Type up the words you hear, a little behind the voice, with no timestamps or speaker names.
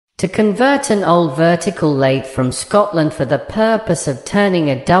To convert an old vertical lathe from Scotland for the purpose of turning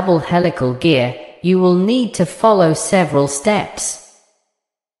a double helical gear, you will need to follow several steps.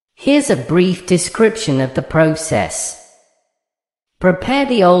 Here's a brief description of the process. Prepare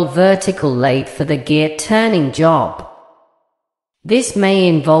the old vertical lathe for the gear turning job. This may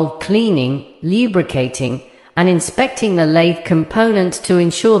involve cleaning, lubricating, and inspecting the lathe components to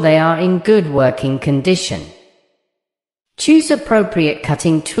ensure they are in good working condition. Choose appropriate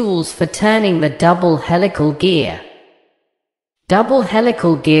cutting tools for turning the double helical gear. Double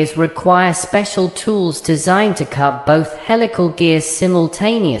helical gears require special tools designed to cut both helical gears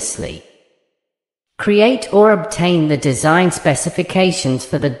simultaneously. Create or obtain the design specifications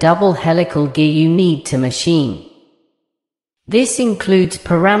for the double helical gear you need to machine. This includes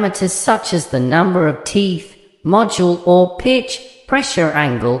parameters such as the number of teeth, module or pitch, pressure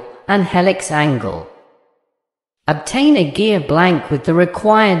angle, and helix angle. Obtain a gear blank with the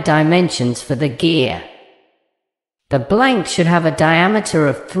required dimensions for the gear. The blank should have a diameter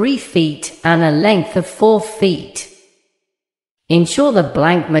of 3 feet and a length of 4 feet. Ensure the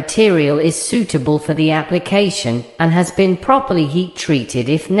blank material is suitable for the application and has been properly heat treated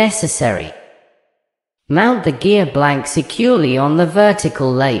if necessary. Mount the gear blank securely on the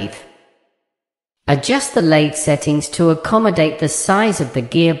vertical lathe. Adjust the lathe settings to accommodate the size of the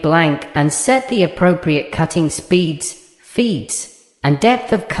gear blank and set the appropriate cutting speeds, feeds, and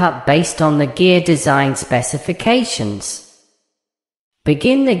depth of cut based on the gear design specifications.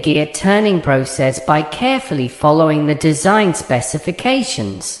 Begin the gear turning process by carefully following the design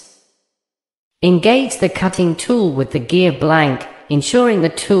specifications. Engage the cutting tool with the gear blank, ensuring the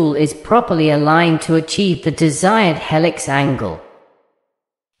tool is properly aligned to achieve the desired helix angle.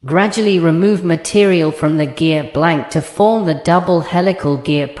 Gradually remove material from the gear blank to form the double helical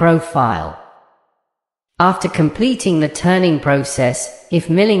gear profile. After completing the turning process, if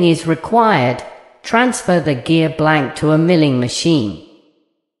milling is required, transfer the gear blank to a milling machine.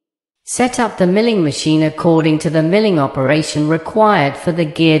 Set up the milling machine according to the milling operation required for the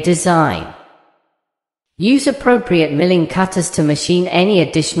gear design. Use appropriate milling cutters to machine any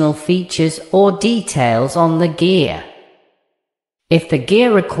additional features or details on the gear. If the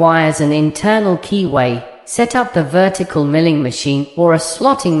gear requires an internal keyway, set up the vertical milling machine or a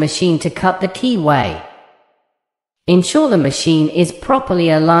slotting machine to cut the keyway. Ensure the machine is properly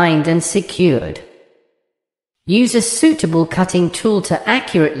aligned and secured. Use a suitable cutting tool to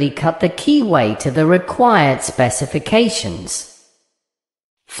accurately cut the keyway to the required specifications.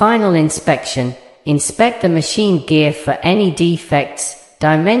 Final inspection. Inspect the machine gear for any defects,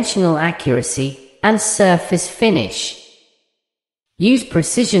 dimensional accuracy, and surface finish. Use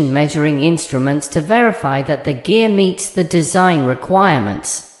precision measuring instruments to verify that the gear meets the design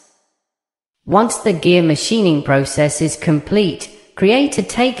requirements. Once the gear machining process is complete, create a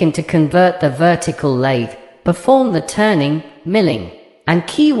taken to convert the vertical lathe, perform the turning, milling, and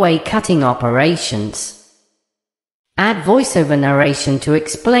keyway cutting operations. Add voiceover narration to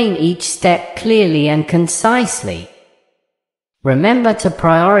explain each step clearly and concisely. Remember to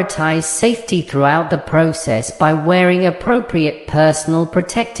prioritize safety throughout the process by wearing appropriate personal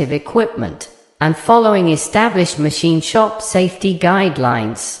protective equipment and following established machine shop safety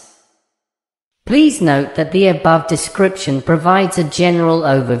guidelines. Please note that the above description provides a general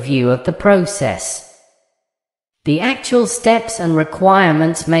overview of the process. The actual steps and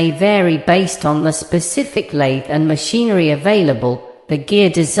requirements may vary based on the specific lathe and machinery available, the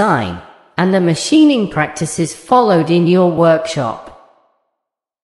gear design, and the machining practices followed in your workshop.